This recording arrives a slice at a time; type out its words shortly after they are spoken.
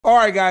All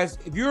right, guys,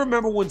 if you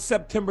remember when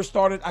September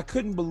started, I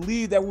couldn't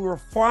believe that we were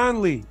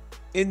finally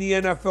in the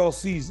NFL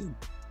season.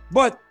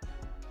 But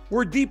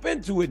we're deep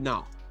into it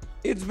now.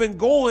 It's been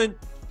going,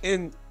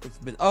 and it's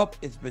been up,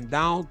 it's been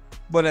down,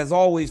 but as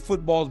always,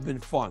 football's been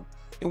fun.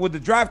 And with the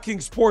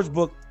DraftKings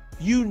Sportsbook,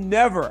 you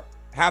never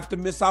have to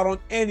miss out on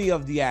any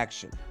of the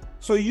action.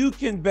 So you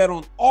can bet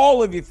on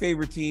all of your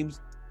favorite teams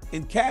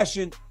and cash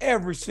in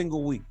every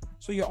single week.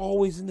 So you're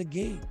always in the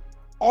game.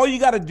 All you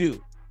got to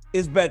do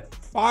is bet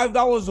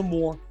 $5 or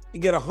more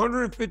and get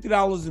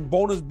 $150 in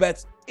bonus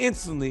bets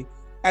instantly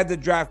at the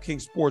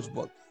DraftKings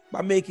Sportsbook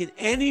by making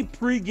any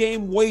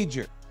pregame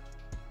wager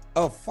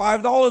of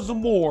 $5 or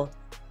more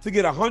to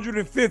get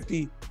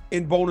 $150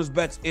 in bonus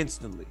bets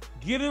instantly.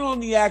 Get in on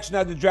the action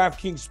at the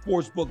DraftKings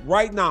Sportsbook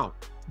right now.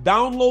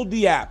 Download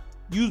the app.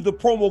 Use the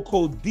promo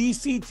code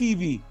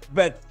DCTV.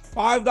 Bet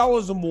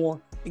 $5 or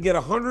more and get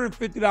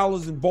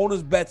 $150 in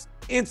bonus bets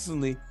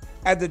instantly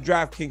at the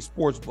DraftKings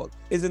Sportsbook.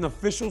 Is an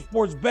official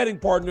sports betting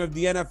partner of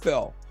the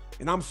NFL.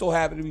 And I'm so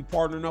happy to be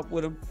partnering up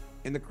with them.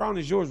 And the crown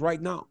is yours right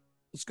now.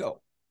 Let's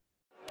go.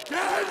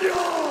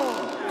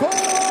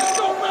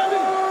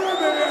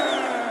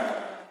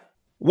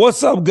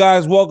 What's up,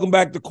 guys? Welcome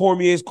back to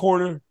Cormier's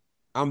Corner.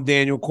 I'm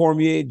Daniel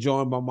Cormier,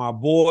 joined by my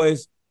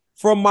boys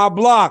from my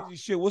block.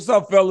 What's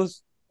up,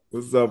 fellas?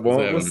 What's up,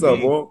 boy? What's up,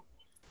 boy?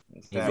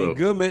 Hey,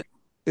 good, man.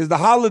 It's the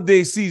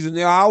holiday season.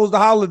 How was the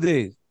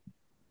holidays?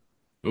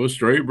 It was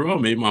straight, bro. I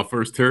made my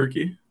first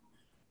turkey.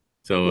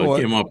 So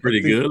it came out pretty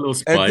good. A little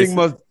spicy.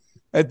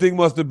 That thing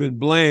must have been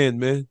bland,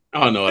 man.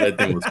 Oh, no, that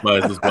thing was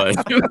spicy.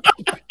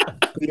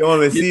 He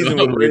only seasoned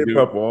with red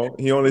pepper.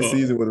 He only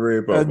seasoned with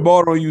red pepper. That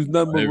ball don't use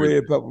nothing but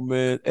red pepper,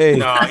 man. Hey.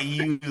 No, he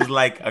used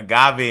like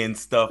agave and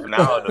stuff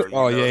now.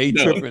 Though, yeah, he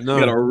tripping now.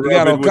 You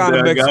got all kind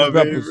of Mexican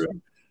peppers.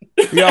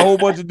 You got a whole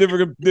bunch of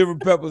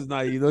different peppers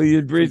now. You know, you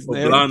embracing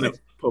that.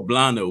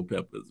 Poblano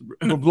peppers, bro.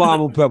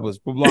 Poblano peppers.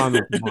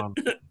 Poblano.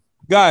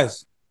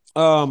 Guys,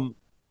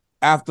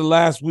 after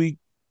last week,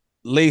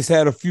 Lace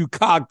had a few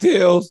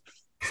cocktails,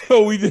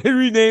 so we did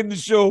rename the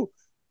show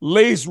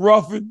Lace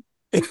Ruffin.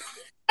 It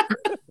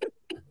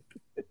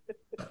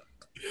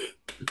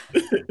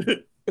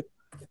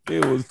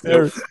was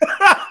terrible.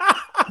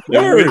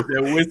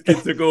 That whiskey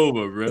took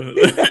over, bro.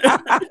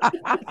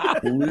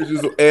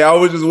 I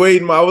was just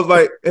waiting. I was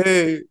like,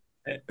 hey,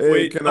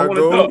 can I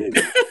go? You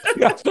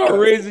got to start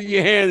raising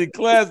your hand in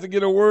class to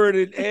get a word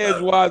in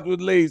edgewise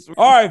with Lace.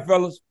 All right,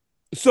 fellas.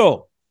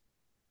 So,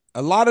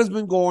 a lot has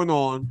been going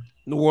on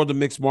in the world of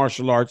mixed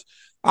martial arts.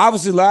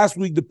 Obviously, last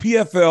week, the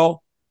PFL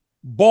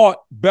bought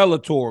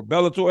Bellator.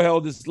 Bellator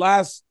held its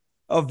last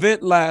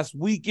event last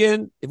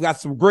weekend. They've got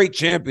some great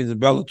champions in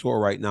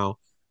Bellator right now.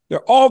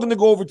 They're all going to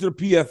go over to the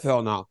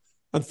PFL now.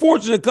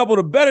 Unfortunately, a couple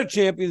of the better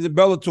champions in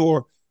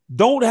Bellator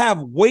don't have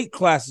weight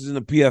classes in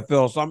the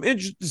PFL, so I'm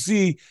interested to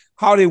see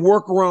how they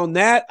work around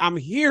that. I'm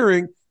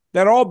hearing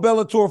that all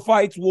Bellator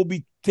fights will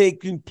be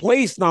taking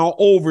place now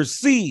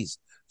overseas.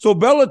 So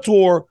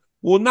Bellator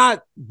will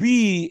not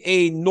be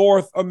a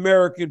North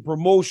American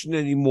promotion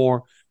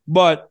anymore,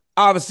 but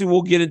obviously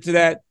we'll get into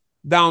that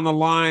down the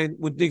line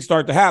when things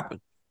start to happen.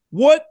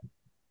 What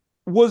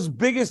was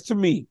biggest to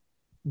me,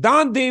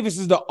 Don Davis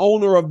is the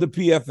owner of the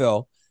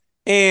PFL,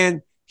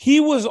 and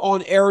he was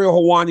on Ariel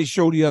Helwani's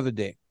show the other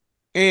day.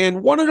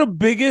 And one of the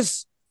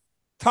biggest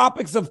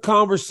topics of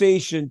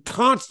conversation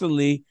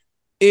constantly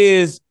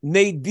is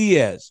Nate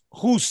Diaz,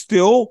 who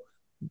still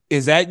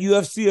is at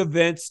UFC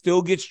events,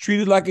 still gets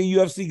treated like a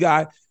UFC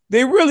guy.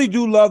 They really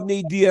do love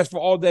Nate Diaz for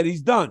all that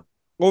he's done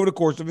over the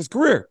course of his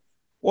career.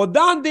 Well,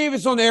 Don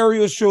Davis on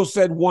Ariel's show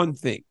said one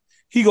thing.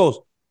 He goes,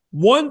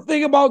 one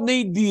thing about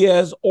Nate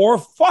Diaz or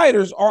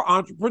fighters are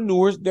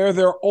entrepreneurs. They're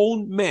their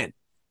own men.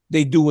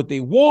 They do what they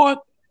want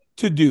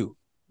to do.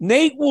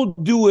 Nate will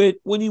do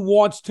it when he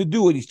wants to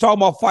do it. He's talking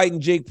about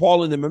fighting Jake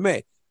Paul in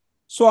MMA.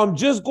 So I'm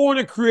just going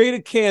to create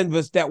a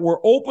canvas that we're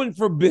open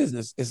for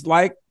business. It's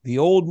like the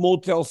old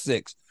Motel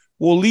 6.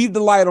 We'll leave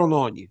the light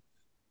on you.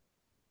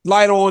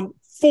 Light on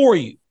for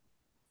you.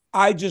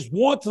 I just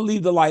want to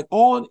leave the light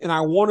on, and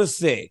I want to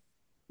say,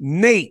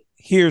 Nate,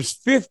 here's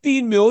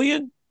 $15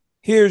 million.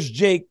 Here's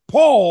Jake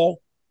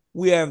Paul.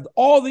 We have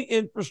all the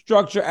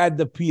infrastructure at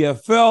the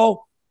PFL.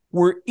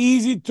 We're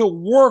easy to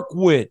work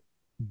with.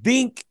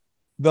 Dink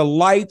the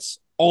lights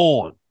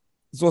on.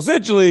 So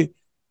essentially,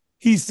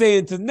 he's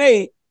saying to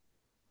Nate,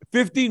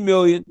 $15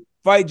 million,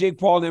 fight Jake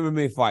Paul in an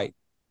MMA fight.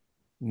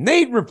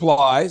 Nate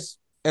replies,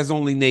 as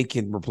only Nate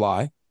can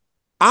reply,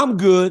 I'm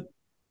good.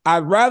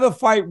 I'd rather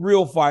fight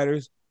real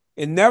fighters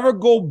and never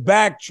go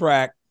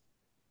backtrack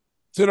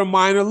to the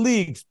minor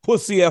leagues,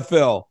 pussy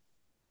FL.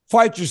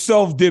 Fight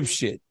yourself,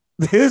 dipshit.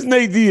 Here's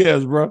Nate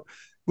Diaz, bro.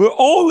 But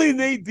only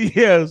Nate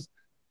Diaz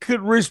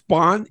could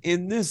respond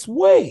in this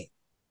way.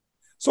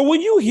 So when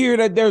you hear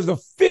that there's a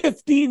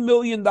 $15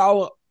 million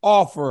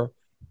offer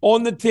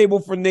on the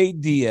table for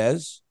Nate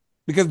Diaz,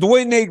 because the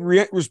way Nate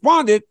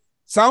responded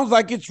sounds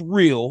like it's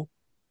real,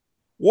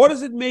 what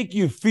does it make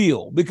you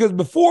feel? Because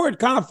before it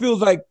kind of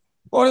feels like,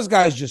 oh, this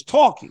guy's just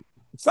talking.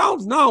 It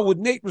sounds now with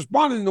Nate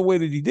responding in the way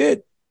that he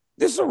did,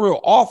 this is a real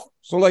offer.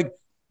 So, like,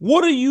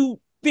 What do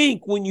you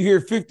think when you hear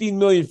 $15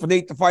 million for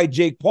Nate to fight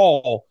Jake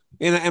Paul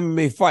in an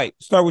MMA fight?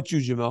 Start with you,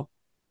 Jamel.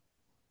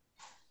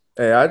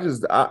 Hey, I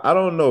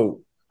don't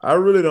know. I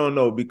really don't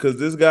know because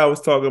this guy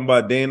was talking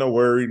about Dana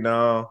worried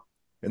now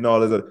and all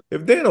this other.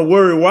 If Dana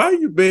worried, why are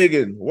you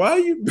begging? Why are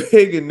you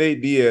begging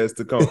Nate Diaz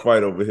to come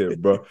fight over here,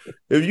 bro?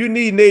 If you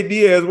need Nate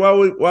Diaz, why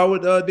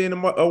would Dana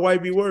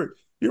White be worried?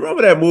 You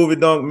remember that movie,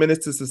 Dunk Menace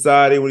to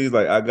Society, when he's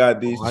like, "I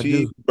got these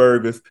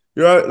cheeseburgers."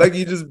 You're right, like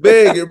you just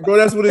begging, bro.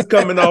 That's what it's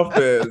coming off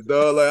as,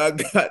 dog. Like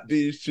I got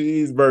these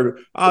cheeseburgers.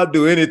 I'll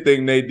do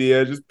anything, Nate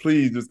Diaz. Just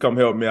please, just come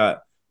help me out.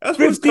 That's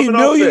what it's coming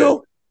off as.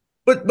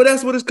 But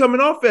that's what it's coming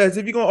off as.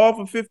 If you're gonna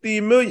offer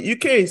 $15 million, you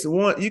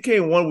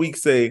can't 1 week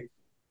say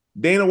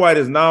Dana White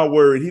is now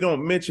worried. He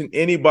don't mention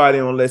anybody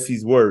unless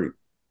he's worried.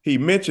 He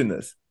mentioned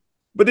us.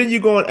 But then you're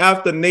going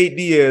after Nate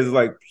Diaz,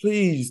 like,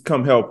 please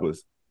come help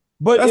us.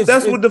 But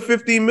that's what the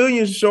 $15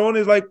 million is showing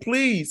is like,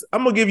 please,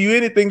 I'm gonna give you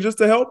anything just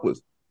to help us.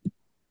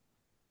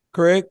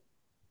 Correct.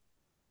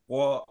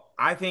 Well,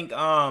 I think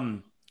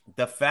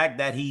the fact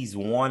that he's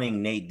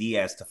wanting Nate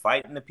Diaz to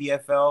fight in the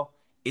PFL,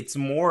 it's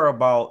more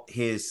about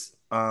his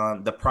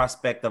the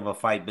prospect of a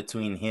fight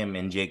between him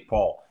and Jake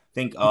Paul. I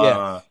think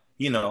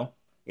you know,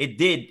 it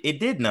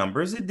did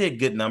numbers. It did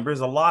good numbers.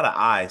 A lot of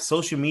eyes.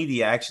 Social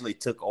media actually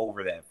took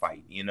over that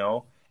fight, you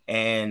know?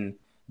 And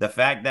the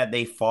fact that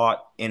they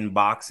fought in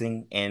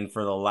boxing and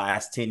for the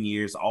last 10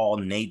 years, all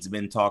Nate's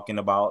been talking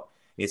about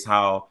is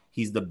how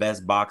he's the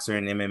best boxer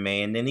in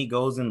MMA. And then he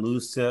goes and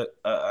loses to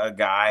a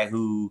guy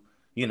who,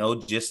 you know,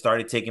 just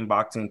started taking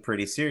boxing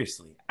pretty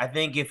seriously. I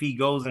think if he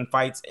goes and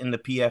fights in the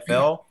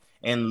PFL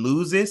and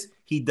loses,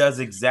 he does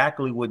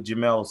exactly what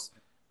Jamel's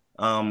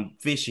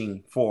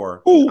fishing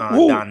for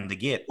Don to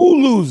get.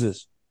 Who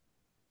loses?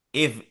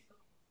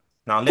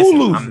 Now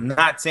listen, I'm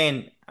not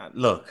saying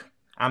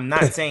I'm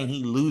not saying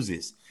he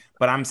loses,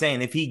 but I'm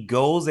saying if he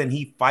goes and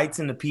he fights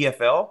in the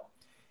PFL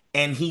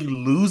and he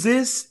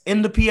loses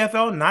in the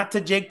PFL, not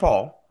to Jake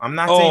Paul. I'm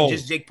not saying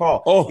just Jake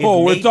Paul.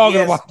 We're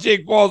talking about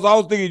Jake Paul. So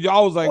I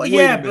was like, wait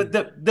a minute.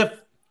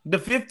 But the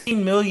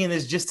 $15 million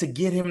is just to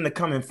get him to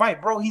come and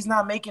fight, bro. He's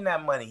not making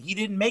that money. He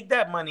didn't make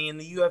that money in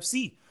the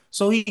UFC.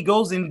 So he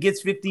goes and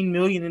gets $15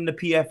 million in the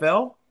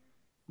PFL.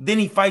 Then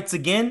he fights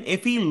again.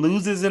 If he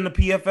loses in the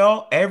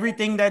PFL,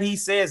 everything that he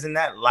says in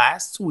that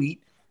last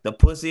tweet, the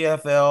Pussy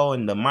FL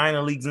and the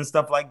minor leagues and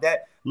stuff like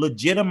that,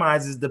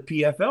 legitimizes the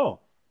PFL,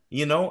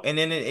 you know? And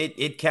then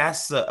it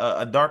casts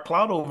a dark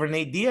cloud over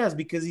Nate Diaz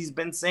because he's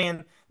been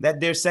saying that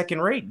they're second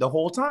rate the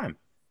whole time.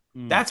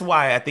 That's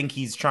why I think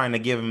he's trying to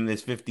give him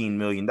this $15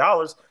 million.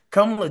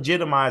 Come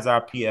legitimize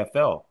our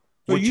PFL.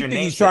 So you think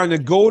he's trying to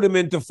goad him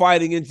into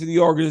fighting into the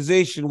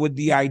organization with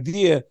the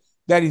idea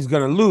that he's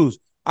going to lose?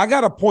 I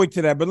got a point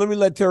to that, but let me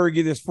let Terry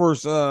get his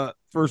first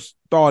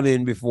thought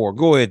in before.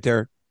 Go ahead,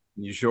 Terry.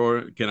 You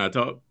sure? Can I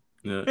talk?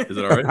 Is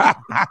it all right?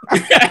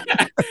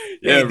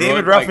 Yeah,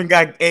 David Ruffin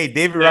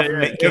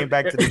came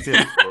back to the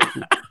tip.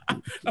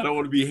 I don't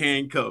want to be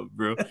handcuffed,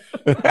 bro.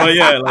 But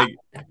yeah, like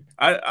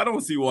I don't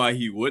see why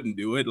he wouldn't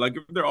do it. Like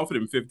if they're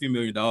offering him $15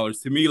 million,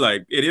 to me,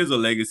 like it is a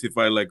legacy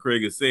fight. Like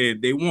Craig is saying,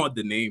 they want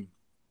the name.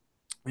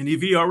 And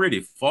if he already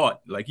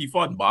fought, like he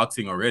fought in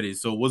boxing already,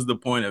 so what's the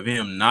point of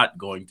him not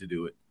going to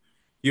do it?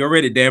 He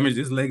already damaged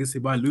his legacy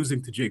by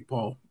losing to Jake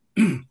Paul.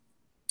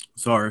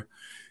 Sorry.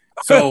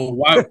 So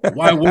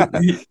why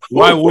wouldn't he?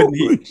 Why wouldn't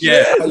he?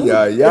 Yeah.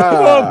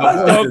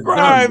 Don't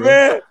cry,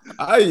 man.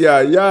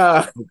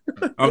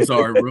 I'm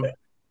sorry, bro.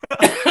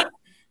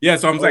 Yeah,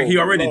 so I'm saying he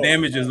already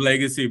damaged his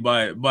legacy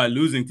by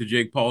losing to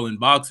Jake Paul in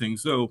boxing.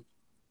 So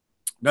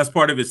that's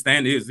part of his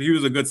stand. He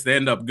was a good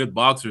stand-up, good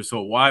boxer.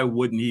 So why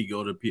wouldn't he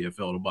go to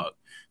PFL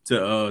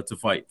to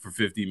fight for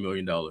 $50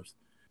 million?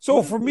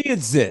 So for me,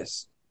 it's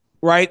this,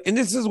 right? And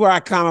this is where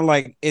I kind of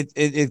like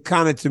it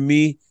kind of, to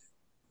me,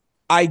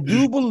 I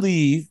do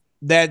believe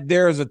that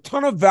there is a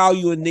ton of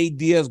value in Nate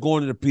Diaz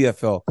going to the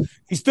PFL.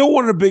 He's still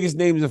one of the biggest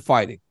names in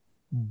fighting.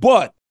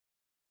 But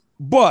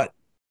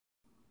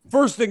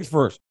first things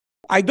first,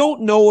 I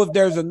don't know if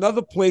there's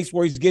another place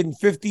where he's getting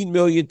 $15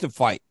 million to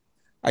fight.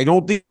 I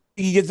don't think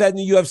he gets that in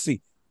the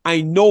UFC.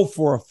 I know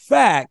for a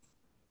fact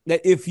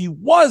that if he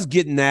was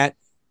getting that,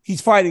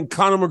 he's fighting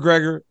Conor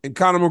McGregor and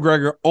Conor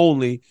McGregor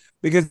only,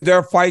 because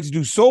their fights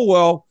do so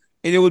well,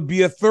 and it would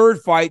be a third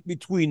fight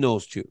between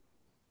those two.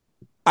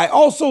 I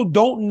also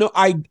don't know.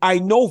 I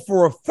know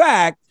for a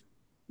fact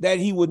that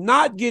he would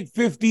not get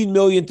 $15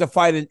 million to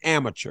fight an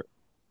amateur,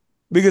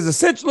 because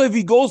essentially if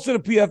he goes to the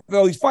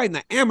PFL, he's fighting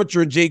an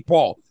amateur, Jake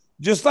Paul.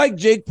 Just like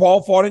Jake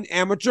Paul fought an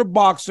amateur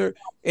boxer,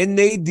 and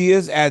Nate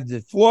Diaz, as the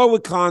Floyd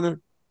with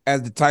Conor,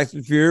 as the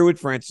Tyson Fury with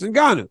Francis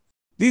Ngannou.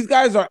 These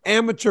guys are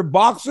amateur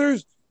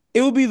boxers.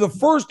 It would be the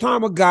first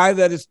time a guy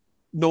that is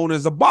known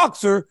as a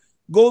boxer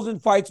goes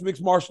and fights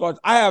mixed martial arts.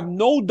 I have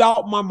no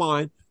doubt in my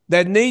mind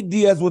that Nate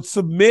Diaz would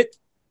submit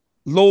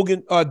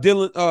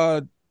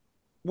Dylan,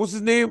 what's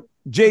his name?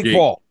 Jake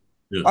Paul.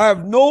 Yeah. I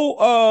have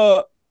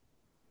no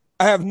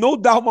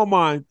doubt in my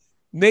mind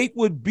Nate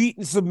would beat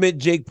and submit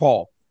Jake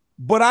Paul.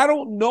 but I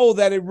don't know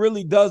that it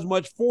really does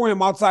much for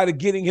him outside of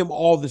getting him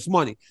all this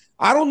money.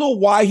 I don't know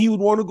why he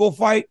would want to go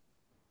fight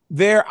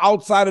there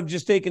outside of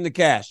just taking the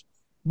cash.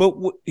 But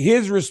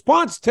his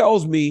response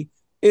tells me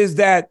is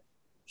that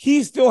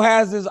he still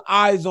has his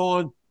eyes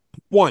on,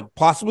 one,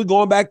 possibly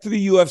going back to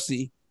the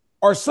UFC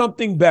or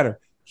something better.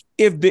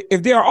 If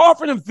they are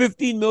offering him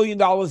 $15 million,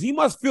 he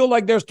must feel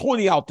like there's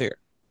 20 out there,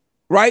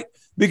 right?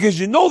 Because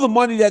you know the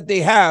money that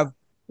they have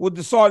with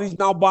the Saudis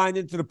now buying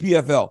into the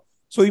PFL.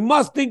 So he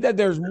must think that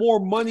there's more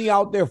money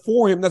out there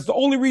for him. That's the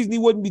only reason he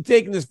wouldn't be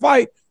taking this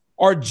fight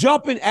or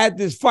jumping at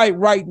this fight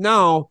right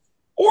now.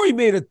 Or he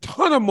made a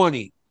ton of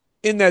money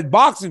in that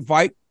boxing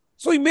fight,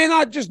 so he may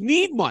not just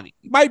need money.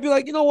 He might be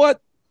like, you know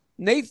what?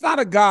 Nate's not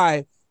a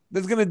guy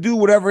that's going to do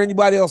whatever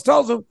anybody else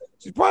tells him.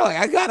 So he's probably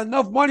like, I got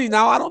enough money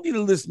now. I don't need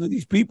to listen to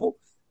these people.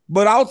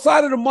 But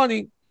outside of the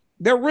money,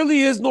 there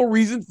really is no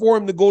reason for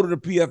him to go to the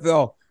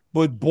PFL.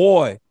 But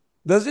boy,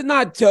 does it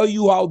not tell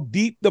you how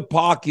deep the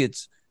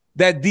pockets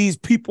that these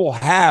people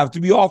have to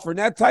be offering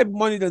that type of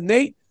money to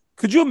Nate?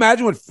 Could you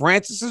imagine what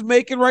Francis is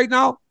making right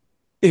now?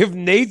 If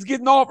Nate's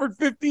getting offered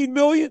 $15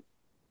 million,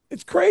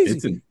 it's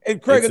crazy.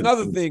 And Craig,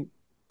 another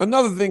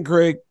thing,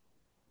 Craig,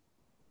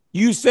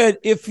 you said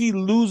if he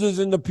loses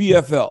in the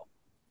PFL,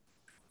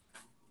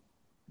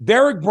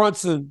 Derek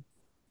Brunson,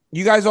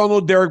 you guys all know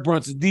Derek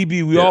Brunson,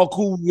 DB. We all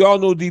cool. We all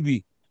know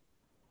DB.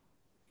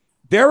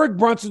 Derek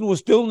Brunson was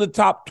still in the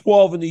top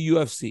 12 in the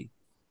UFC,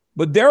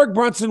 but Derek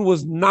Brunson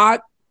was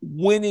not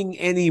winning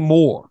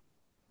anymore.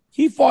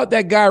 He fought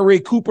that guy Ray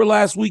Cooper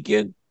last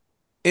weekend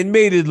and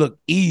made it look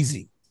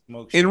easy.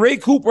 And Ray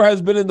Cooper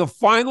has been in the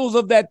finals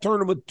of that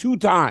tournament 2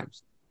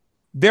 times.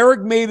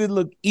 Derek made it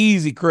look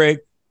easy, Craig.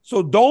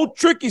 So don't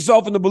trick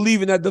yourself into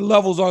believing that the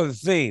levels are the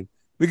same,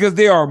 because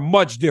they are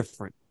much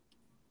different.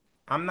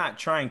 I'm not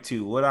trying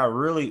to. What I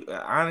really,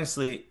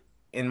 honestly,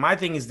 and my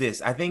thing is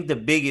this. I think the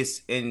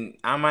biggest, and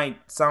I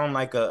might sound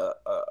like a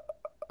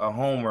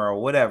homer or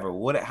whatever,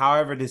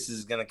 however this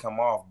is going to come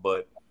off,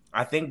 but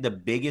I think the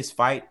biggest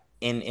fight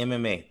in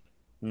MMA,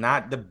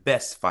 not the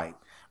best fight,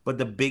 but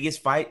the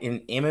biggest fight in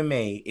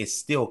MMA is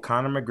still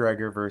Conor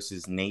McGregor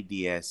versus Nate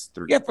Diaz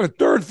 3. Yeah, for the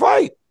third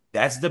fight.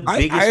 That's the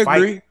biggest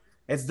fight.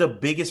 It's the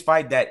biggest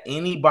fight that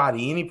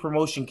anybody, any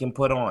promotion can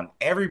put on.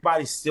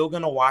 Everybody's still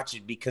going to watch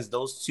it because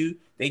those two,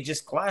 they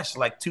just clash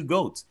like two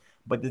goats.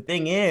 But the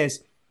thing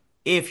is,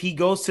 if he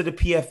goes to the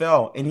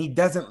PFL and he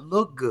doesn't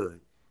look good,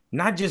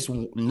 not just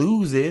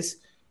loses,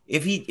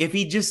 if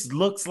he just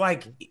looks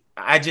like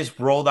I just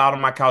rolled out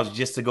on my couch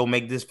just to go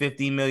make this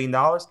 $15 million,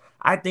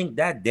 I think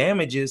that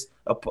damages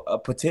a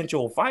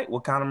potential fight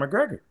with Conor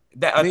McGregor.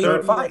 That a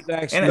third fight.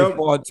 And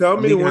tell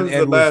me when's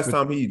the last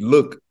time he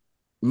looked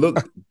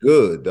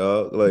good,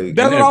 dog. Like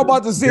that's what I'm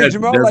about to say,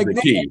 Jamahal. Like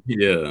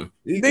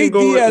Nate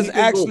Diaz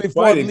actually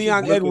fought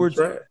Leon Edwards.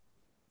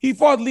 He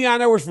fought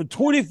Leon Edwards for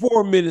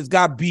 24 minutes,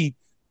 got beat,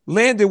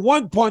 landed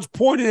one punch,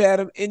 pointed at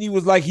him, and he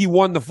was like he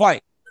won the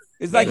fight.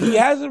 It's like he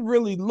hasn't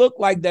really looked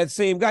like that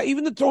same guy.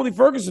 Even the Tony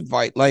Ferguson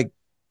fight, like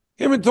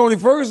him and Tony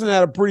Ferguson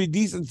had a pretty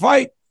decent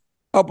fight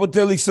up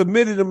until he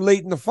submitted him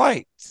late in the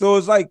fight. So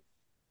it's like,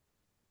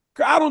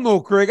 I don't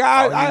know, Craig.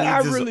 I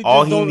really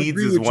all he needs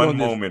is one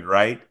moment,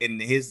 right?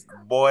 And his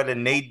boy, the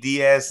Nate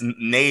Diaz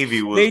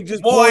Navy was. They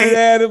just pointed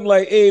at him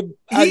like, "Hey,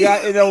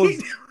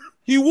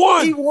 he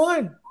won. He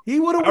won. He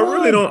would have won.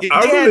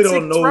 I really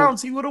don't know.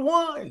 Rounds, he would have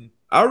won.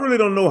 I really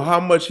don't know how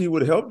much he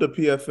would help the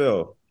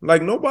PFL.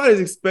 Like,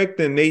 nobody's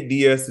expecting Nate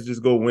Diaz to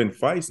just go win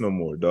fights no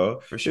more,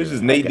 dog. For sure. It's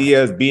just Nate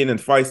Diaz being in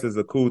fights is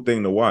a cool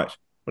thing to watch.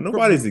 But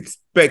nobody's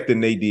expecting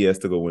Nate Diaz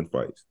to go win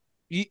fights.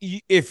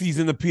 If he's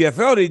in the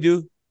PFL, they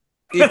do.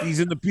 If he's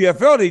in the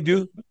PFL, they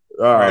do.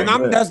 Right,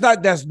 and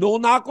that's no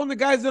knock on the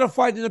guys that are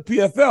fighting the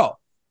PFL.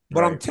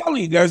 But I'm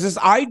telling you, there's this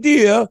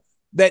idea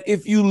that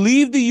if you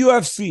leave the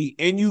UFC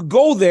and you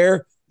go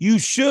there, you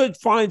should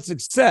find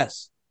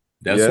success.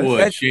 That's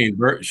what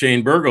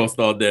Shane Burgos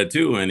thought that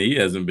too, and he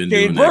hasn't been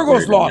doing that. Shane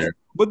Burgos lost.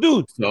 But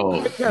dude,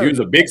 so he was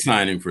a big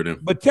signing for them.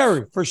 But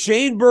Terry, for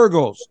Shane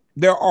Burgos,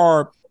 there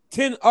are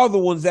 10 other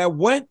ones that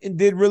went and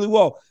did really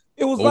well.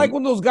 It was like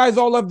when those guys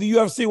all left the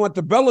UFC, went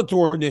to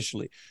Bellator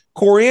initially.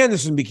 Corey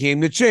Anderson became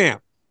the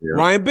champ. Yeah.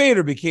 Ryan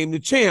Bader became the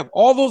champ.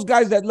 All those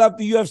guys that left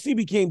the UFC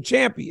became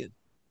champions.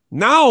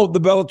 Now the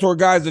Bellator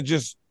guys are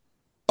just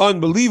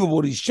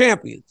unbelievable, these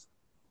champions.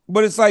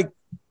 But it's like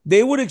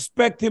they would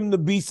expect him to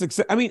be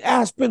successful. I mean,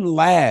 Aspen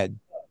Ladd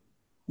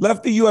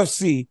left the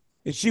UFC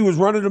and she was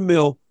running the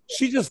mill.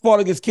 She just fought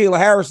against Kayla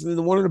Harrison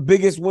in one of the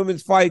biggest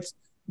women's fights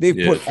they've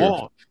put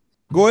on.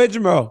 Go ahead,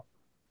 Jamahal.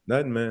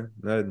 Nothing, man.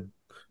 Nothing.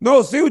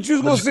 No, see what you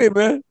was gonna say,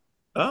 man.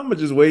 I'm gonna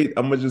just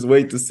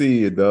wait to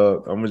see it,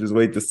 dog. I'm gonna just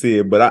wait to see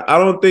it. But I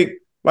don't think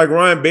like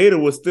Ryan Bader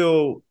was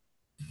still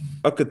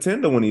a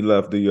contender when he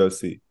left the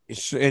UFC.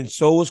 And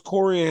so was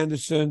Corey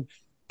Anderson.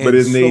 But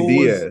it's Nate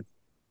Diaz.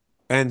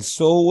 And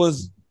so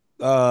was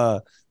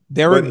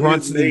Derek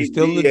Brunson. He's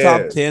still in the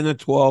top 10 or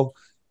 12.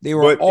 They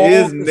were all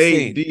is the Nate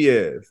same.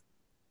 Diaz.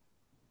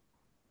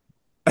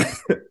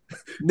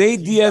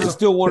 Nate Diaz is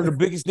still one of the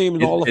biggest names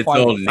in all the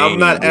fighters. I'm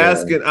not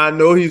asking. I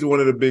know he's one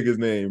of the biggest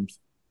names.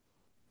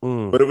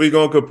 But if we're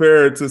gonna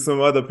compare it to some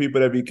other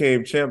people that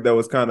became champ that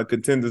was kind of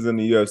contenders in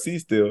the UFC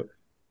still,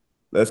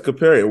 let's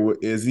compare it.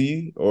 Is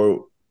he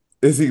or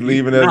is he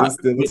leaving as a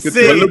still a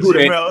Say contender? it,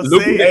 Jamel.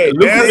 Look who Say it.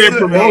 they're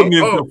promoting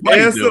him to fight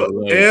answer, though.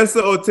 Like,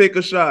 answer or take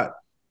a shot.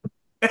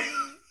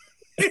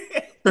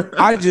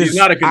 he's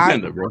not a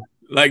contender, bro.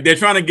 Like they're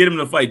trying to get him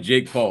to fight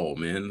Jake Paul,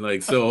 man.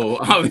 Like so,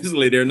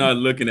 obviously they're not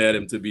looking at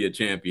him to be a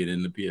champion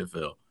in the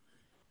PFL.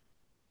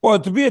 Well,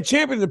 to be a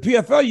champion in the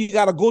PFL, you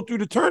got to go through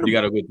the tournament. You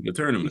got to go through the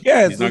tournament.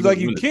 Yeah, so it's like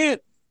you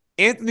can't.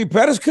 Anthony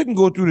Pettis couldn't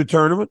go through the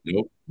tournament.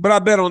 Nope. But I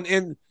bet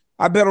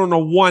on a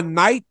one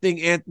night thing,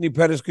 Anthony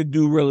Pettis could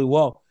do really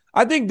well.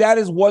 I think that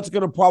is what's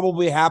going to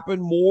probably happen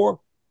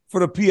more for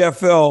the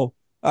PFL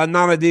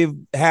now that they've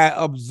had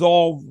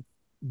absorbed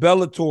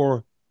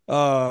Bellator,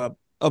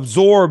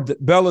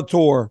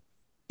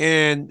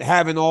 and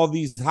having all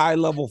these high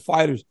level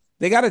fighters.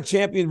 They got a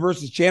champion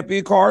versus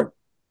champion card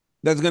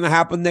that's going to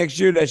happen next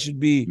year. That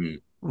should be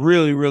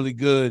really, really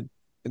good.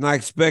 And I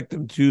expect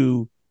them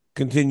to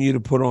continue to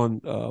put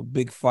on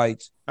big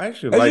fights. I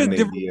actually like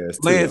Nate Diaz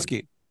too.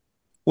 Landscape.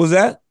 Was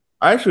that?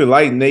 I actually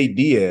like Nate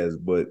Diaz,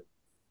 but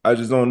I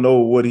just don't know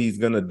what he's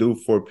going to do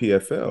for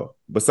PFL.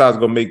 Besides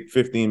going to make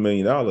 $15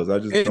 million. I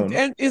just don't know.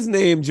 And his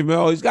name,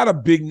 Jamel, he's got a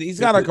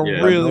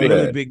really,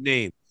 really big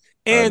name.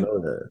 And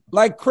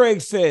like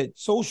Craig said,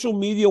 social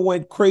media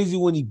went crazy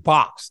when he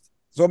boxed.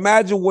 So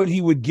imagine what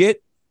he would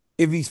get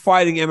if he's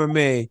fighting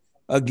MMA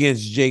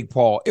against Jake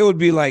Paul. It would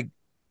be like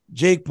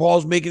Jake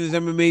Paul's making his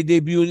MMA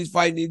debut and he's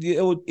fighting.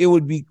 It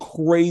would be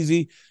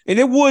crazy. And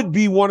it would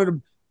be one of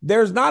the –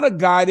 there's not a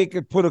guy they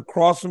could put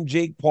across from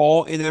Jake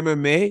Paul in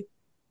MMA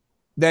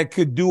that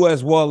could do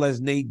as well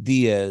as Nate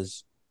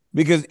Diaz,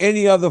 because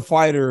any other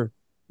fighter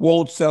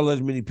won't sell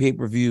as many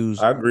pay-per-views.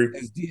 I agree.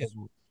 As Diaz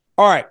will.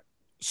 All right.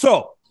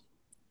 So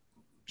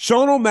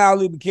Sean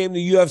O'Malley became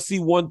the UFC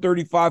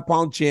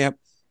 135-pound champ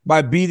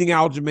by beating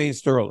Aljamain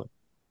Sterling.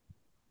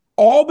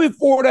 All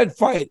before that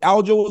fight,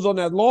 Aljo was on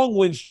that long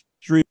win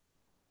streak.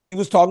 He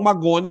was talking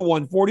about going to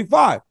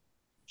 145.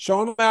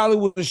 Sean O'Malley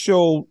was on the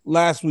show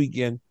last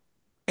weekend,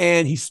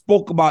 and he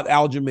spoke about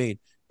Aljamain.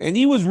 And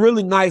he was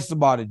really nice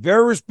about it,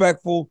 very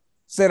respectful,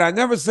 said, I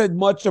never said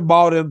much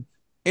about him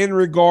in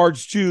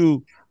regards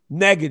to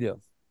negative.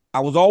 I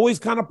was always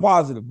kind of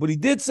positive. But he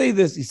did say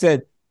this. He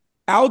said,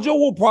 Aljo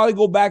will probably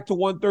go back to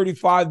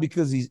 135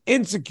 because he's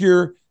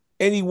insecure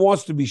and he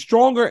wants to be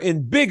stronger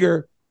and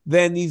bigger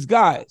than these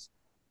guys.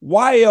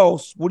 Why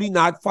else would he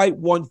not fight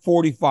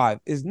 145?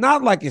 It's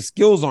not like his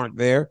skills aren't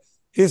there.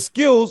 His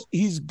skills,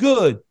 he's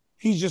good.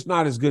 He's just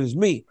not as good as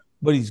me,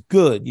 but he's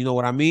good. You know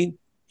what I mean?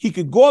 He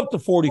could go up to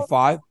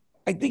 45.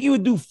 I think he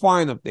would do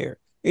fine up there.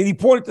 And he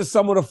pointed to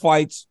some of the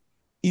fights.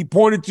 He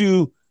pointed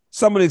to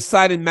some of the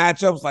exciting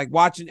matchups, like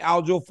watching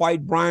Aljo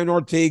fight Brian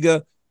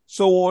Ortega,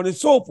 so on and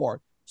so forth.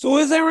 So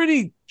is there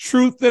any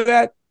truth to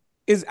that?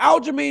 Is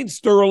Aljamain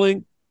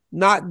Sterling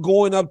not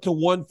going up to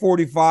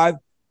 145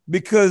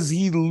 because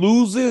he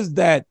loses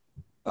that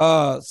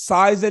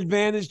size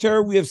advantage,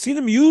 Terry? We have seen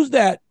him use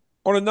that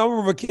on a number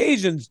of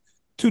occasions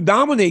to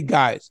dominate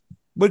guys.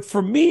 But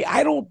for me,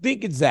 I don't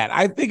think it's that.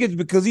 I think it's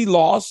because he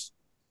lost.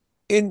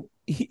 And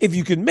if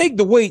you can make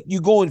the weight,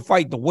 you go and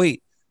fight the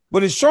weight.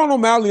 But is Sean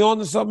O'Malley on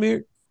to something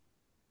here?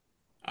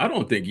 I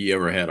don't think he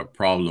ever had a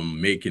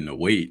problem making the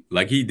weight.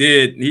 Like he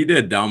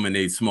did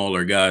dominate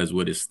smaller guys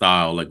with his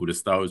style, like with his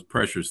style, his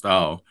pressure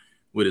style,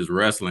 with his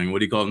wrestling. What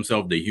do he call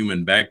himself? The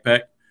human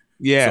backpack.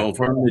 Yeah. So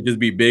for him to just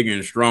be bigger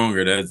and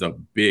stronger, that's a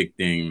big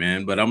thing,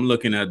 man. But I'm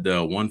looking at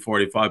the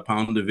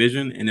 145-pound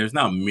division, and there's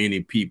not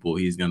many people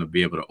he's going to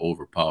be able to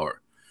overpower.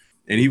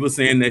 And he was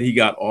saying that he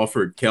got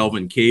offered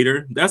Kelvin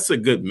Cater. That's a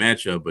good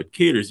matchup, but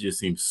Cater just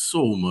seems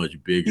so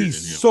much bigger than him.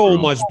 He's so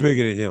much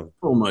bigger than him.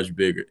 So much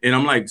bigger. And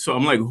I'm like,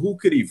 who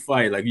could he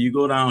fight? Like, you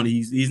go down,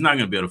 he's not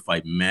going to be able to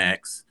fight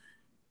Max.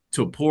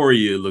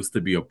 Topuria looks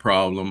to be a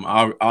problem.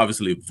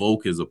 Obviously,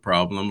 Volk is a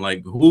problem.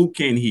 Like, who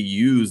can he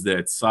use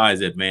that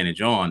size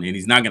advantage on? And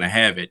he's not going to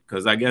have it,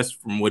 because I guess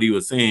from what he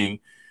was saying,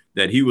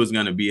 that he was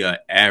going to be an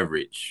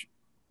average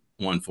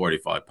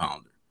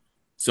 145-pounder.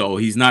 So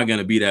he's not going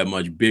to be that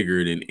much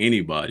bigger than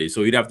anybody.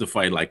 So he'd have to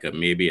fight like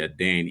maybe a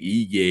Dan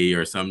Ige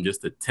or something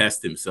just to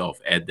test himself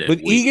at that But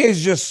weight. Ige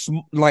is just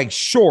like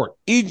short.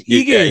 Ige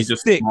he's is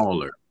just thick.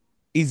 smaller.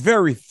 He's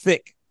very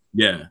thick.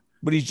 Yeah.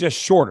 But he's just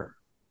shorter.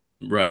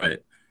 Right.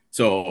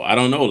 So I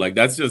don't know. Like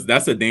that's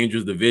a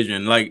dangerous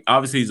division. Like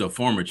obviously he's a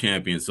former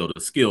champion, so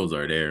the skills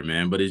are there,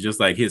 man. But it's just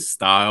like his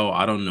style.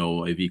 I don't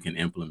know if he can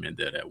implement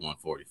that at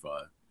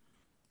 145.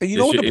 And you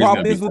know what the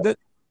problem is with that?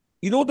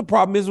 You know what the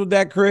problem is with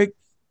that, Craig?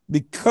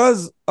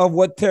 Because of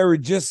what Terry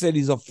just said,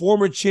 he's a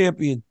former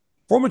champion.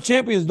 Former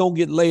champions don't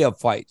get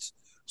layup fights.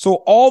 So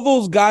all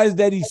those guys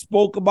that he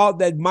spoke about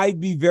that might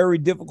be very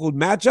difficult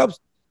matchups,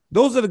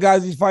 those are the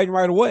guys he's fighting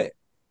right away.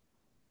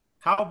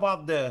 How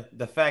about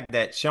the fact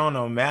that Sean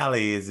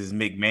O'Malley is his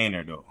Mick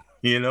Maynard, though?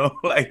 You know,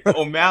 like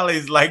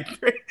O'Malley's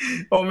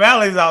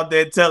out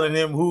there telling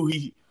him who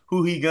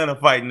he gonna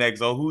fight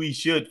next or who he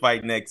should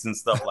fight next and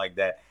stuff like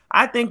that.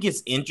 I think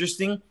it's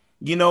interesting.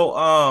 You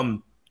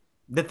know,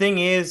 the thing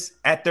is,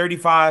 at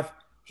 35,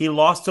 He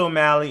lost to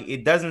O'Malley.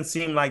 It doesn't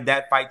seem like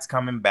that fight's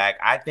coming back.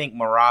 I think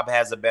Merab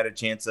has a better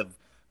chance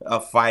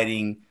of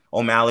fighting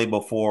O'Malley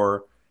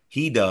before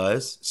he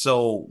does.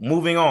 So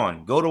moving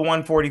on, go to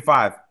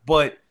 145.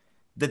 But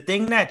the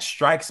thing that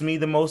strikes me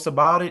the most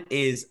about it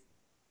is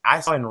I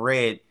saw and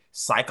read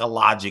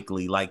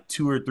psychologically like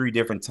 2 or 3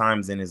 different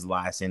times in his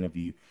last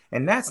interview.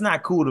 And that's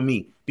not cool to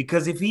me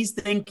because if he's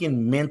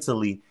thinking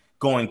mentally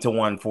going to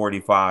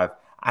 145,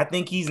 I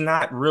think he's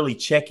not really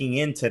checking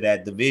into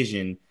that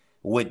division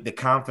with the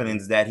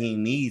confidence that he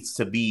needs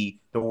to be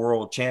the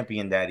world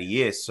champion that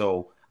he is.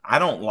 So I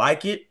don't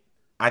like it.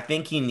 I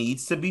think he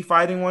needs to be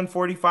fighting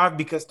 145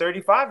 because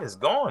 35 is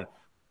gone.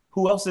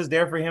 Who else is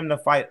there for him to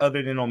fight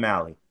other than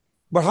O'Malley?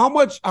 But how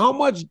much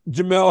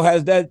Jamel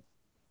has that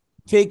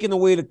taken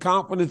away the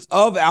confidence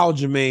of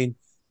Aljamain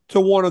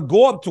to want to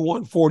go up to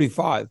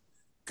 145,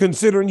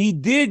 considering he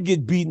did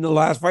get beaten the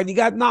last fight? He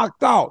got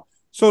knocked out.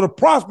 So the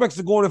prospects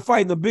of going and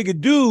fighting a bigger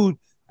dude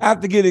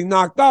after getting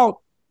knocked out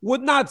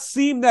would not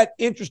seem that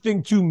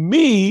interesting to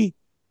me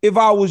if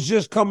I was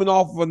just coming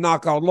off of a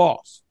knockout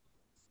loss.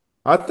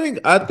 I think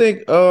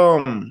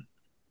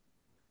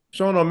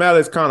Sean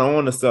O'Malley's kind of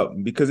on to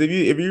something because if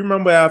you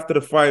remember after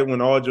the fight when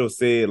Aljo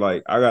said,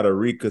 like, I gotta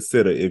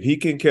reconsider. If he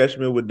can catch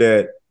me with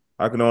that,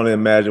 I can only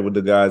imagine what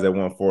the guys at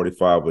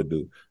 145 would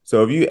do.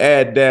 So if you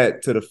add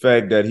that to the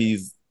fact that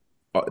he's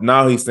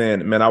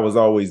saying, man, I was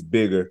always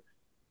bigger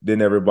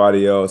than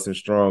everybody else and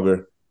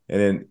stronger.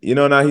 And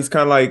then, now he's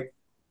kind of like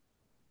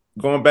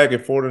going back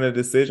and forth in the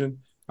decision.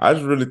 I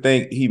just really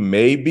think he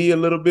may be a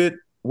little bit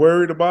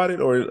worried about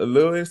it or a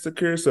little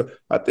insecure. So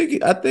I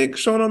think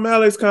Sean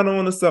O'Malley's kind of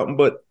onto something,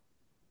 but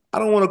I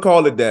don't want to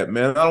call it that,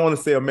 man. I don't want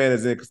to say a man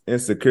is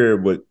insecure,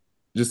 but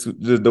just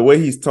the way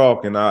he's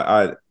talking,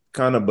 I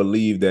kind of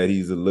believe that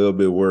he's a little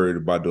bit worried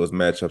about those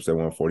matchups at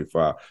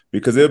 145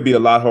 because it'll be a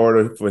lot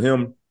harder for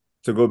him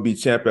to go be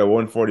champ at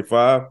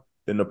 145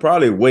 than to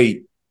probably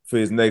wait for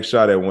his next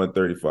shot at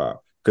 135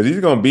 because he's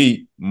going to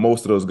beat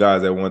most of those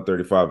guys at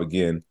 135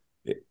 again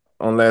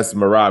unless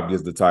Merab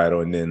gets the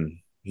title and then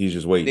he's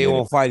just waiting. They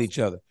won't fight each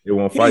other. They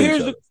won't fight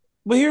each other.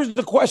 But here's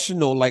the question,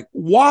 though. Like,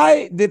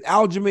 why did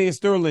Alajamain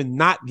Sterling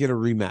not get a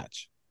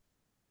rematch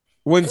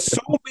when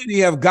so many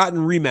have gotten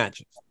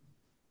rematches?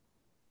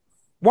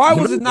 Why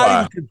was it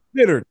not even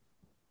considered?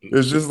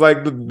 It's just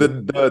like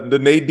the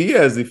Nate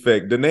Diaz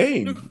effect, the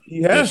name.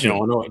 He has the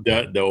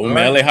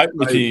O'Malley hype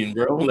machine,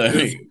 bro.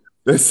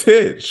 That's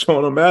it.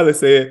 Sean O'Malley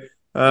said,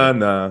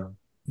 nah,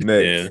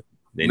 next. Yeah,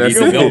 they need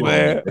to go,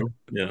 man.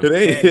 Yeah.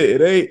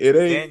 It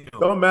ain't.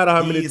 Don't matter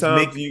how many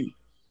times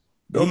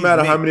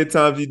how many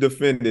times you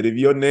defend it. If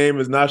your name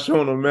is not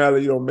Sean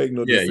O'Malley, you don't make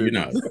no decision. You're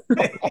not.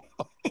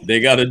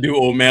 They got to do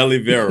O'Malley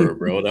Vera,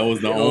 bro. That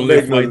was the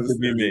only fight to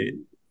be made.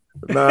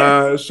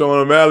 Nah, Sean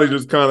O'Malley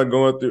just kind of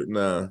going through.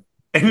 Nah.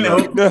 No.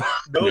 All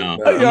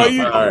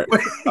right.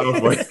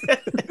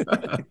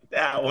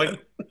 That one.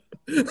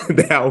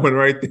 That one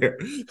right there.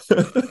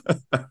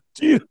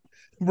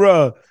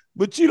 Bruh,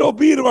 but Cheeto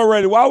beat him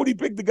already. Why would he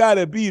pick the guy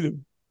that beat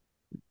him?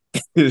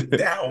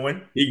 That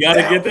one. He got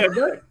to get that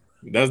back.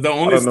 That's the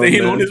only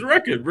stain on his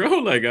record, bro.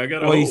 Like, I got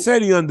to. Well, he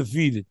said he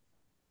undefeated.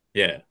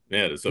 Yeah.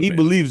 That's he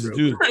believes it,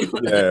 too.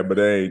 Yeah, but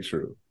that ain't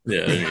true.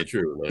 Yeah, that ain't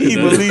true. Like, he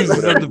believes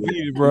it's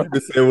undefeated, bro. You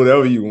can say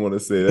whatever you want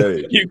to say. That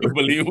ain't you can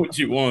believe what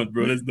you want,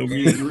 bro. That's no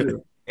means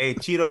real. Hey,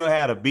 Cheeto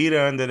had a beater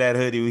under that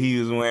hoodie he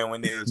was wearing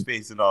when they was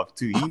facing off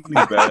too. He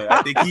knew better.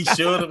 I think he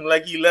showed him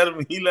like he let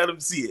him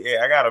see it. Hey,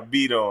 I got a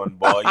beater on,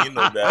 boy. You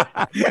know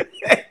that.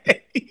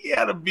 He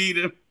had a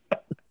beater.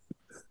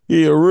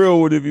 He a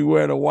real one if he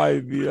wearing a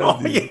white beater. Oh,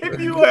 yeah, if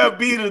you wear a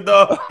beater,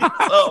 dog.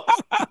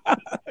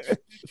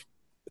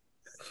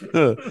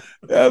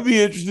 That'd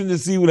be interesting to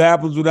see what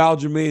happens with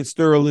Aljamain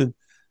Sterling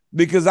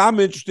because I'm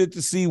interested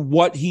to see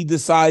what he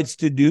decides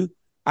to do.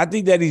 I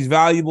think that he's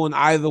valuable in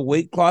either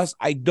weight class.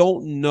 I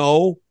don't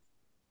know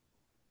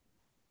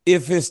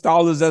if his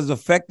style is as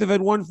effective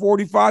at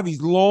 145.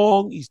 He's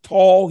long, he's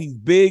tall, he's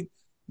big.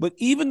 But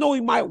even though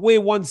he might weigh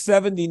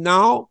 170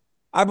 now,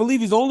 I believe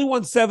he's only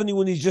 170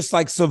 when he's just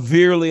like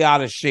severely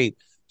out of shape.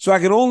 So I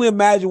can only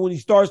imagine when he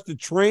starts to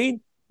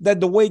train that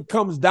the weight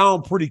comes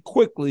down pretty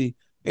quickly.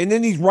 And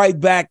then he's right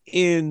back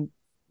in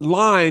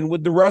line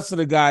with the rest of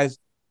the guys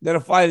that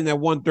are fighting at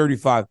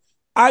 135.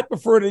 I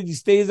prefer that he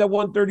stays at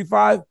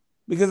 135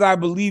 because I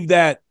believe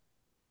that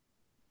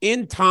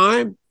in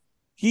time,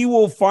 he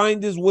will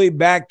find his way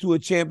back to a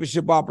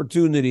championship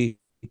opportunity.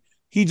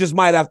 He just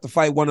might have to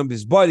fight one of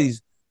his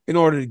buddies in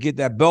order to get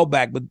that belt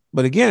back.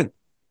 But again,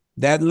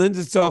 that lends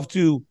itself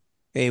to,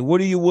 hey,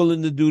 what are you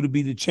willing to do to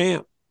be the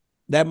champ?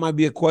 That might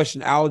be a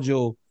question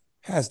Aljo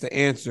has to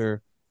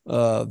answer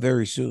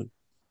very soon.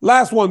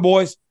 Last one,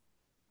 boys.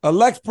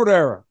 Alex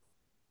Pereira,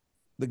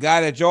 the guy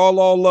that y'all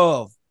all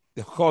love.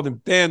 They called him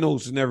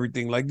Thanos and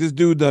everything. Like, this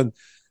dude done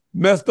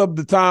messed up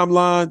the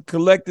timeline,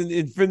 collecting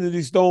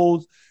Infinity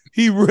Stones.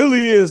 He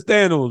really is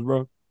Thanos,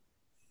 bro.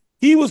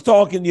 He was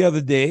talking the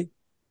other day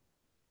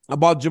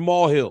about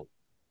Jamahal Hill.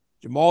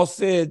 Jamahal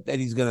said that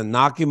he's going to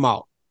knock him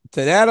out.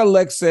 To that,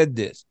 Alex said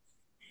this.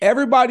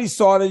 Everybody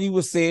saw that he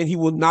was saying he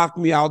will knock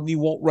me out and he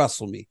won't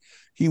wrestle me.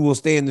 He will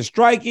stay in the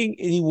striking,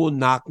 and he will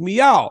knock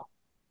me out.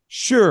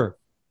 Sure,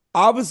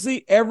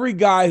 obviously, every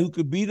guy who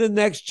could be the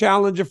next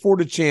challenger for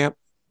the champ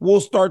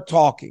will start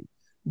talking.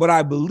 But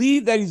I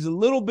believe that he's a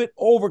little bit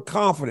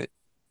overconfident.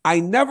 I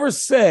never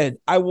said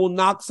I will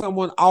knock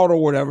someone out or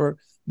whatever,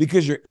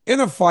 because you're in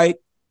a fight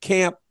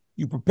camp.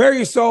 You prepare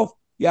yourself.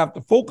 You have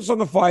to focus on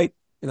the fight.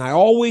 And I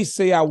always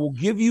say I will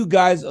give you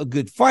guys a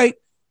good fight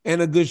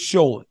and a good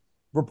showing.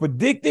 But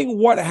predicting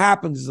what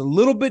happens is a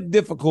little bit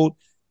difficult,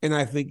 and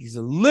I think he's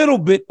a little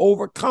bit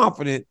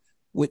overconfident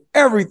with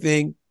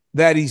everything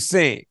that he's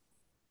saying.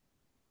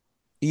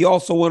 He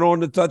also went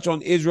on to touch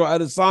on Israel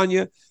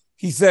Adesanya.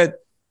 He said,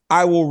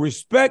 I will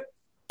respect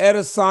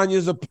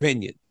Adesanya's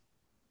opinion.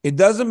 It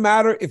doesn't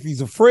matter if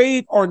he's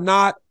afraid or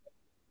not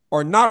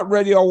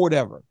ready or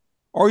whatever,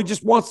 or he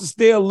just wants to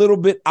stay a little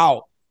bit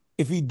out.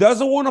 If he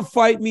doesn't want to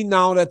fight me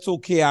now, that's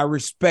okay. I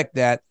respect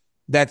that.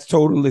 That's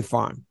totally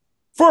fine.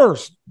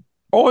 First,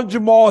 on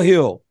Jamahal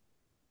Hill.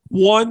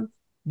 One,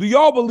 do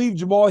y'all believe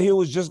Jamahal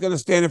Hill is just going to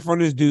stand in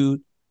front of this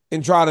dude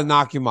and try to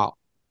knock him out?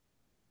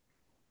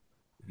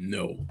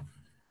 No.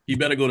 He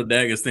better go to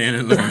Dagestan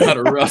and learn how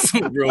to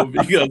wrestle, bro,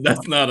 because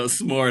that's not a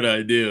smart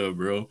idea,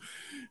 bro.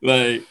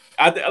 Like,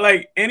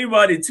 like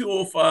anybody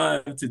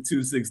 205 to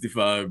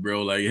 265,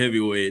 bro, like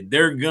heavyweight,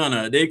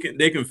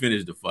 they can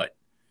finish the fight.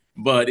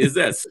 But is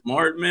that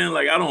smart, man?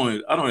 Like, I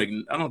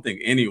don't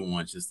think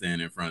anyone should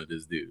stand in front of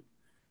this dude.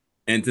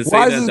 And to say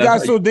why is this guy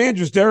so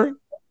dangerous, Derek?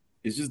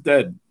 It's just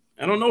that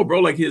I don't know, bro.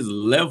 Like his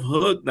left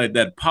hook, like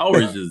that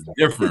power is just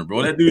different,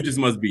 bro. That dude just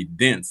must be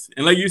dense.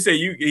 And like you say,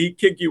 he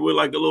kick you with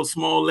like a little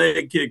small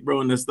leg kick,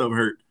 bro, and that stuff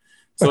hurt.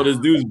 So this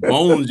dude's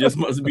bones just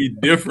must be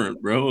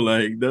different, bro.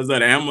 Like that's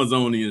that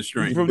Amazonian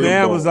strength. He's from the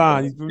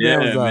Amazon. He's from the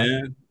Amazon.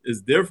 Man,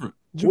 it's different.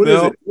 What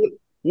is it?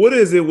 What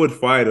is it with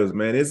fighters,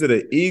 man? Is it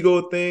an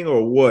ego thing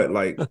or what?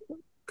 Like,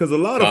 because a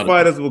lot of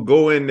fighters will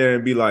go in there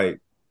and be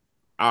like,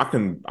 I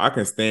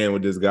can stand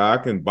with this guy. I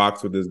can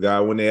box with this guy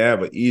when they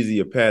have an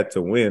easier path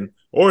to win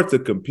or to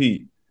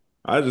compete.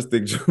 I just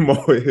think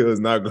Jamahal Hill is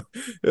not going.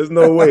 There's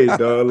no way,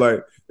 dog.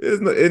 Like,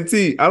 it's no. And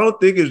T, I don't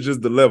think it's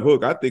just the left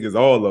hook. I think it's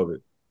all of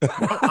it.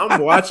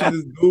 I'm watching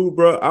this dude,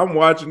 bro. I'm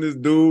watching this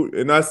dude,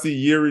 and I see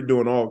Yuri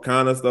doing all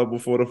kind of stuff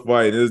before the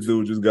fight. And this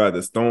dude just got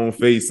the stone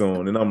face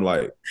on, and I'm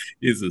like,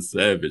 he's a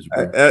savage,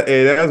 bro.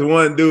 Hey, that's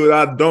one dude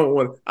I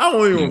don't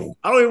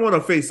even want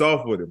to face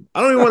off with him.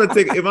 I don't even want to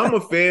take. If I'm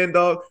a fan,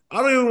 dog,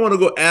 I don't even want to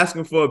go ask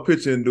him for a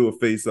picture and do a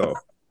face off.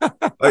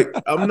 Like,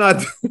 I'm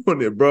not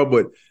doing it, bro.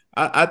 But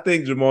I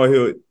think Jamahal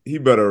Hill, he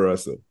better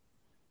wrestle,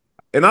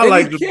 and I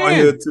like Jamahal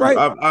Hill too. Right?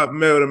 I've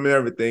met with him and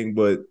everything,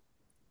 but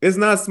it's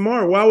not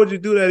smart. Why would you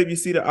do that if you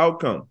see the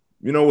outcome?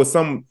 You know, with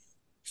some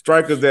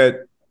strikers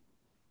that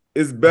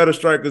is better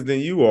strikers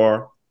than you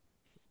are,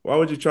 why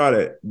would you try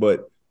that?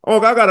 But I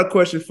got a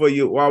question for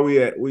you while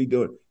we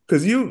doing,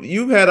 because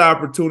you've had the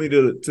opportunity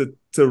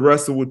to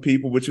wrestle with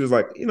people, but you was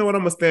like, you know what,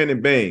 I'm gonna stand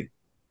and bang.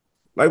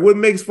 Like, what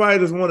makes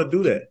fighters want to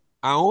do that?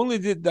 I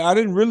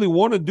didn't really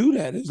want to do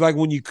that. It's like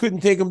when you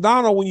couldn't take them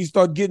down or when you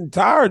start getting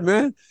tired,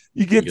 man.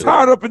 You get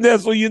tired up in there,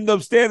 so you end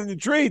up standing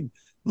and trading.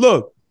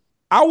 Look,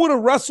 I would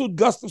have wrestled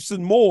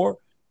Gustafsson more,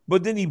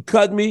 but then he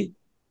cut me.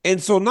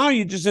 And so now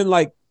you're just in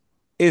like,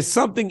 it's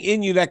something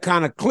in you that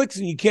kind of clicks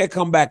and you can't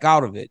come back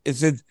out of it.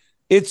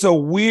 It's a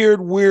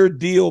weird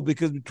deal,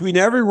 because between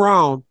every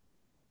round,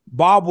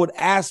 Bob would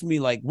ask me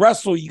like,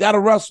 wrestle, you got to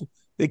wrestle.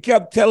 They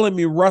kept telling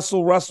me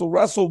wrestle,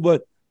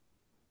 but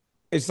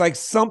it's like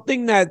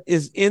something that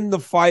is in the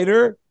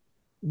fighter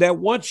that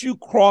once you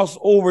cross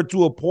over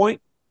to a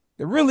point,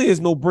 there really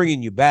is no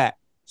bringing you back,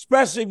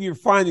 especially if you're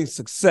finding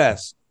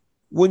success.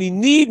 When he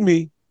need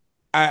me,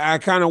 I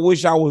kind of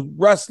wish I was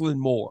wrestling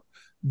more.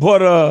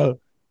 But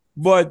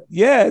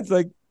yeah, it's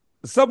like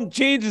something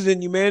changes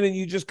in you, man, and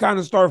you just kind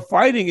of start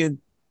fighting, and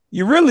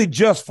you're really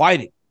just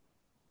fighting.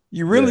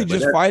 You're really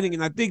just fighting,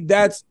 and I think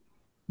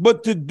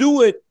but to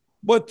do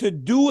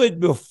it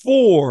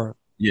before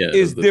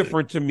is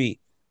different to me.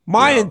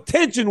 My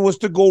intention was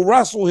to go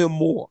wrestle him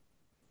more,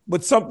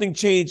 but something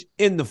changed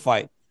in the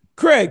fight.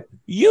 Craig,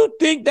 you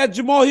think that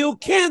Jamahal Hill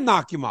can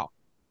knock him out?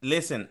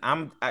 Listen,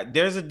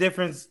 there's a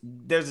difference.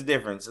 There's a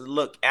difference.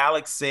 Look,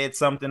 Alex said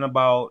something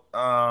about,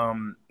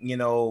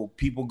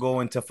 people go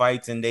into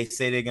fights and they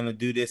say they're going to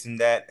do this and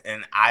that.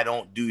 And I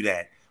don't do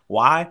that.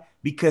 Why?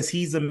 Because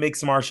he's a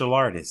mixed martial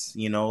artist.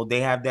 You know,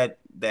 they have that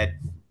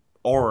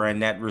aura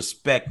and that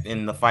respect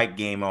in the fight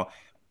game.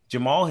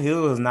 Jamahal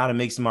Hill is not a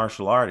mixed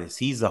martial artist.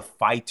 He's a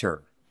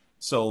fighter.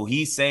 So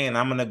he's saying,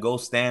 I'm going to go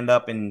stand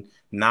up and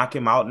knock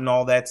him out and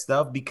all that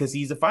stuff because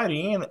he's a fighter.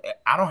 And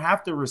I don't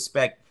have to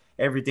respect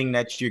everything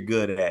that you're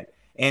good at.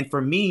 And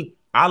for me,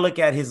 I look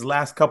at his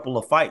last couple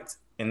of fights,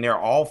 and they're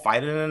all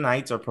fight of the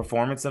nights or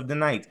performance of the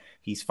night.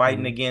 He's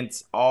fighting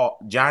against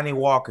Johnny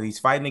Walker. He's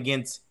fighting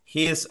against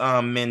his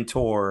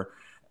mentor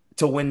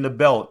to win the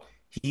belt.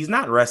 He's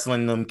not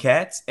wrestling them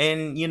cats,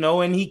 and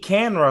and he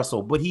can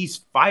wrestle, but he's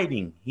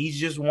fighting. He's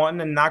just wanting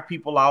to knock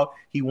people out.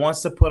 He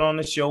wants to put on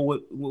the show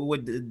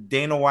with the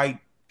Dana White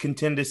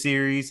Contender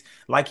Series,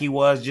 like he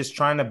was just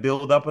trying to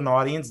build up an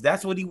audience.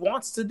 That's what he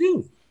wants to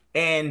do.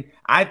 And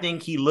I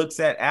think he looks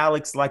at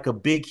Alex like a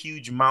big,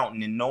 huge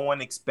mountain, and no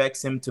one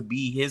expects him to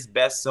be his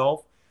best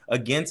self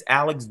against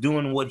Alex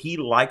doing what he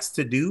likes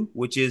to do,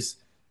 which is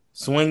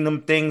swing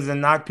them things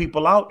and knock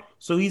people out.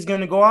 So he's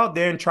going to go out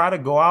there and try to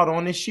go out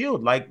on his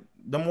shield like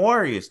them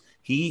Warriors.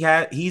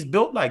 He's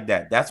built like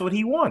that. That's what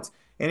he wants.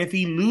 And if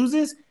he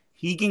loses,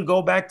 he can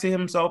go back to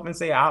himself and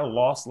say, I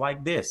lost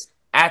like this.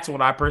 That's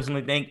what I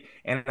personally think.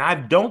 And I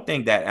don't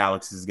think that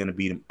Alex is going to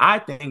beat him. I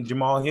think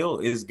Jamahal Hill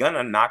is going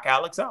to knock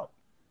Alex out.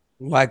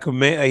 Like a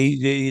man,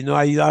 you know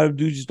how you lot of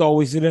dudes just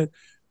always say that?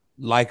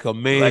 Like a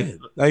man.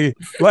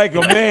 Like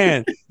a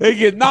man. They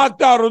get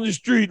knocked out on the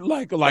street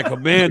like a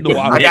man. Though.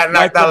 I got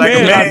knocked out like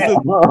a man.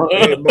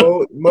 Hey,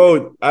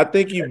 Mo, I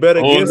think you bet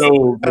against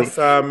last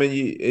time and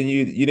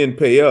you didn't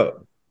pay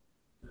up.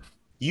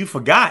 You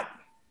forgot.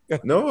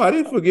 No, I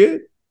didn't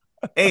forget.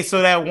 Hey,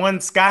 so that one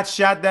Scott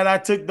shot that I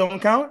took don't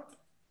count?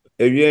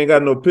 If you ain't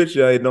got no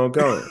picture, it don't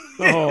count.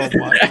 Oh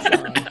my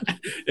God.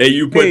 Hey,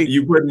 you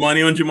put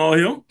money on Jamahal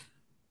Hill?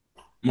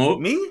 Mo?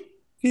 Me?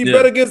 He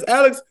bet against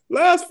Alex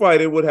last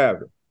fight. It would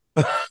happen.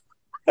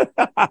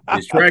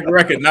 His track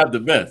record not the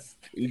best.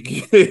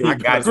 I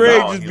got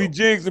Craig just be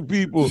jinxing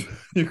people.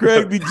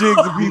 Craig be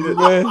jinxing people,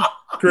 man.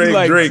 Craig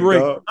like Drake.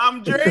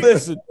 I'm Drake.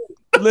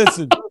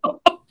 Listen.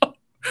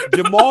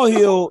 Jamahal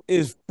Hill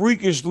is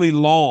freakishly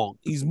long.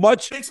 He's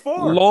much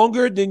 6'4"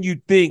 longer than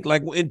you think.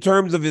 Like in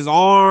terms of his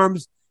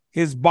arms,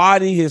 his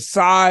body, his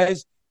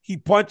size. He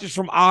punches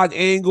from odd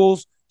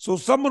angles. So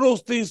some of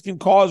those things can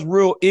cause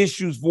real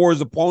issues for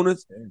his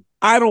opponents.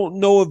 I don't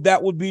know if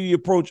that would be the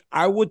approach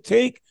I would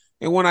take.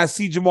 And when I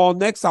see Jamahal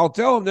next, I'll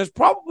tell him there's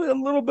probably a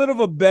little bit of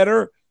a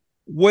better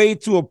way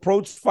to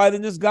approach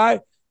fighting this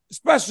guy,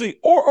 especially,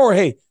 or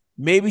hey,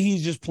 maybe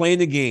he's just playing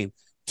the game,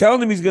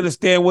 telling him he's going to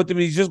stand with him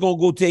and he's just going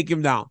to go take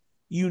him down.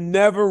 You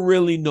never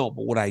really know.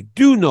 But what I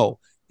do know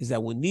is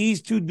that when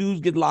these two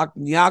dudes get locked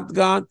in the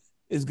octagon,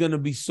 it's going to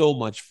be so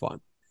much fun.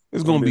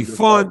 It's going to be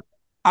fun.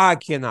 I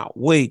cannot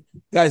wait.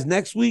 Guys,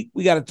 next week,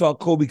 we got to talk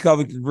Colby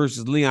Covington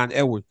versus Leon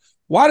Edwards.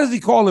 Why does he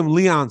call him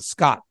Leon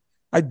Scott?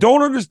 I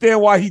don't understand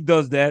why he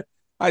does that.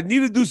 I need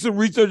to do some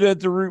research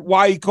into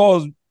why he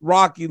calls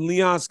Rocky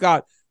Leon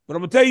Scott. But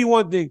I'm going to tell you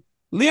one thing.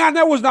 Leon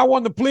Edwards not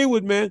one to play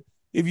with, man.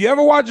 If you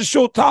ever watch the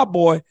show Top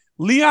Boy,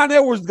 Leon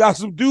Edwards got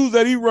some dudes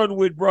that he run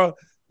with, bro.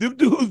 Them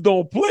dudes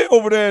don't play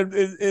over there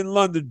in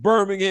London,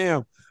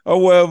 Birmingham,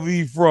 or wherever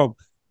he's from.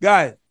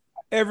 Guys,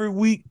 every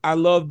week, I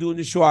love doing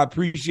the show. I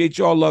appreciate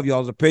y'all. Love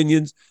y'all's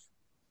opinions.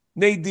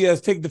 Nate Diaz,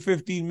 take the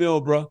 15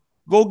 mil, bro.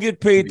 Go get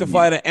paid to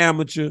fight an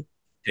amateur.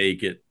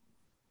 Take it.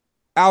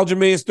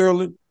 Aljamain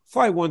Sterling,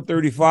 fight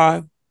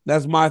 135.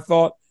 That's my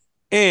thought.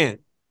 And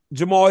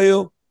Jamahal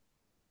Hill,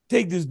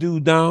 take this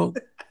dude down.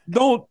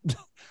 Don't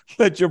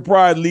let your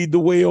pride lead the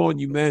way on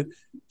you, man.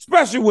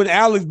 Especially when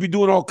Alex be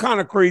doing all kind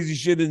of crazy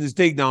shit in his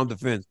takedown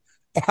defense.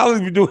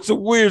 Alex be doing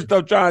some weird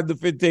stuff trying to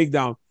defend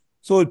takedown,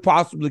 so it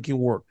possibly can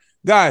work.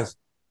 Guys,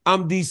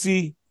 I'm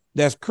DC.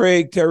 That's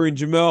Craig, Terry, and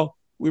Jamel.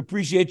 We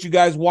appreciate you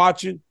guys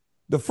watching.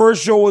 The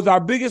first show was our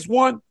biggest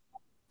one.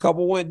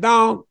 Couple went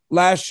down.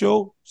 Last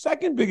show,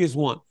 second biggest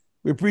one.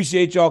 We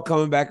appreciate y'all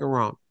coming back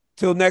around.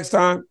 Till next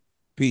time,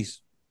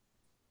 peace.